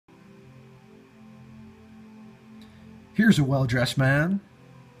Here's a well-dressed man.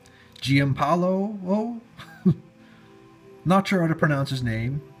 Giampaolo, oh, not sure how to pronounce his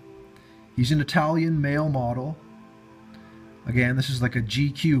name. He's an Italian male model. Again, this is like a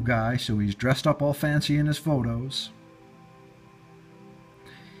GQ guy, so he's dressed up all fancy in his photos.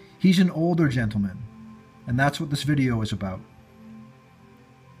 He's an older gentleman, and that's what this video is about.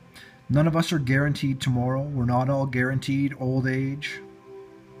 None of us are guaranteed tomorrow. We're not all guaranteed old age.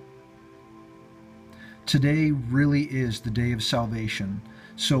 Today really is the day of salvation.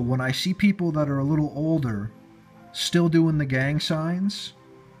 So when I see people that are a little older still doing the gang signs,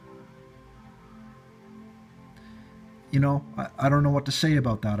 you know, I don't know what to say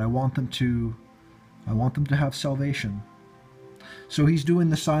about that. I want them to have salvation. So he's doing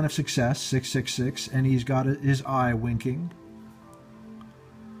the sign of success, 666, and he's got his eye winking.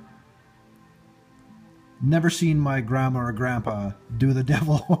 Never seen my grandma or grandpa do the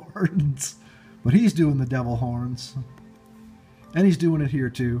devil horns, but he's doing the devil horns. And he's doing it here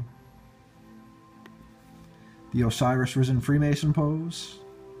too. The Osiris Risen Freemason pose.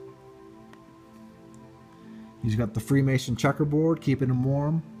 He's got the Freemason checkerboard, keeping him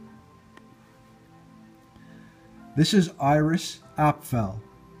warm. This is Iris Apfel.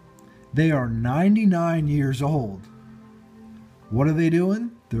 They are 99 years old. What are they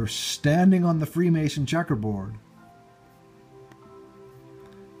doing? They're standing on the Freemason checkerboard.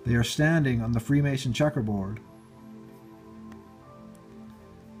 They are standing on the Freemason checkerboard.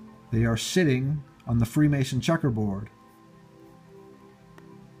 They are sitting on the Freemason checkerboard.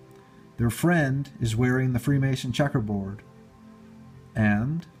 Their friend is wearing the Freemason checkerboard.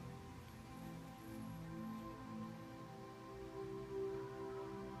 And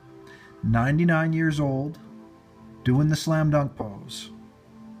 "99 years old, doing the slam dunk pose."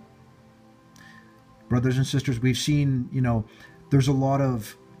 Brothers and sisters, we've seen, there's a lot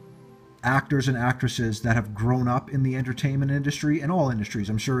of actors and actresses that have grown up in the entertainment industry and all industries.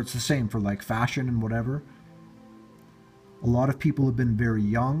 I'm sure it's the same for like fashion and whatever. A lot of people have been very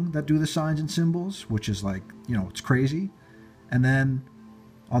young that do the signs and symbols, which is like, it's crazy. And then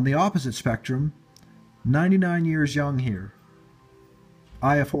on the opposite spectrum, 99 years young here.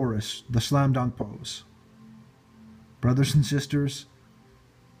 Eye of Horus, the slam dunk pose. Brothers and sisters,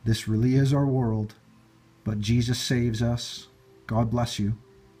 this really is our world, but Jesus saves us. God bless you.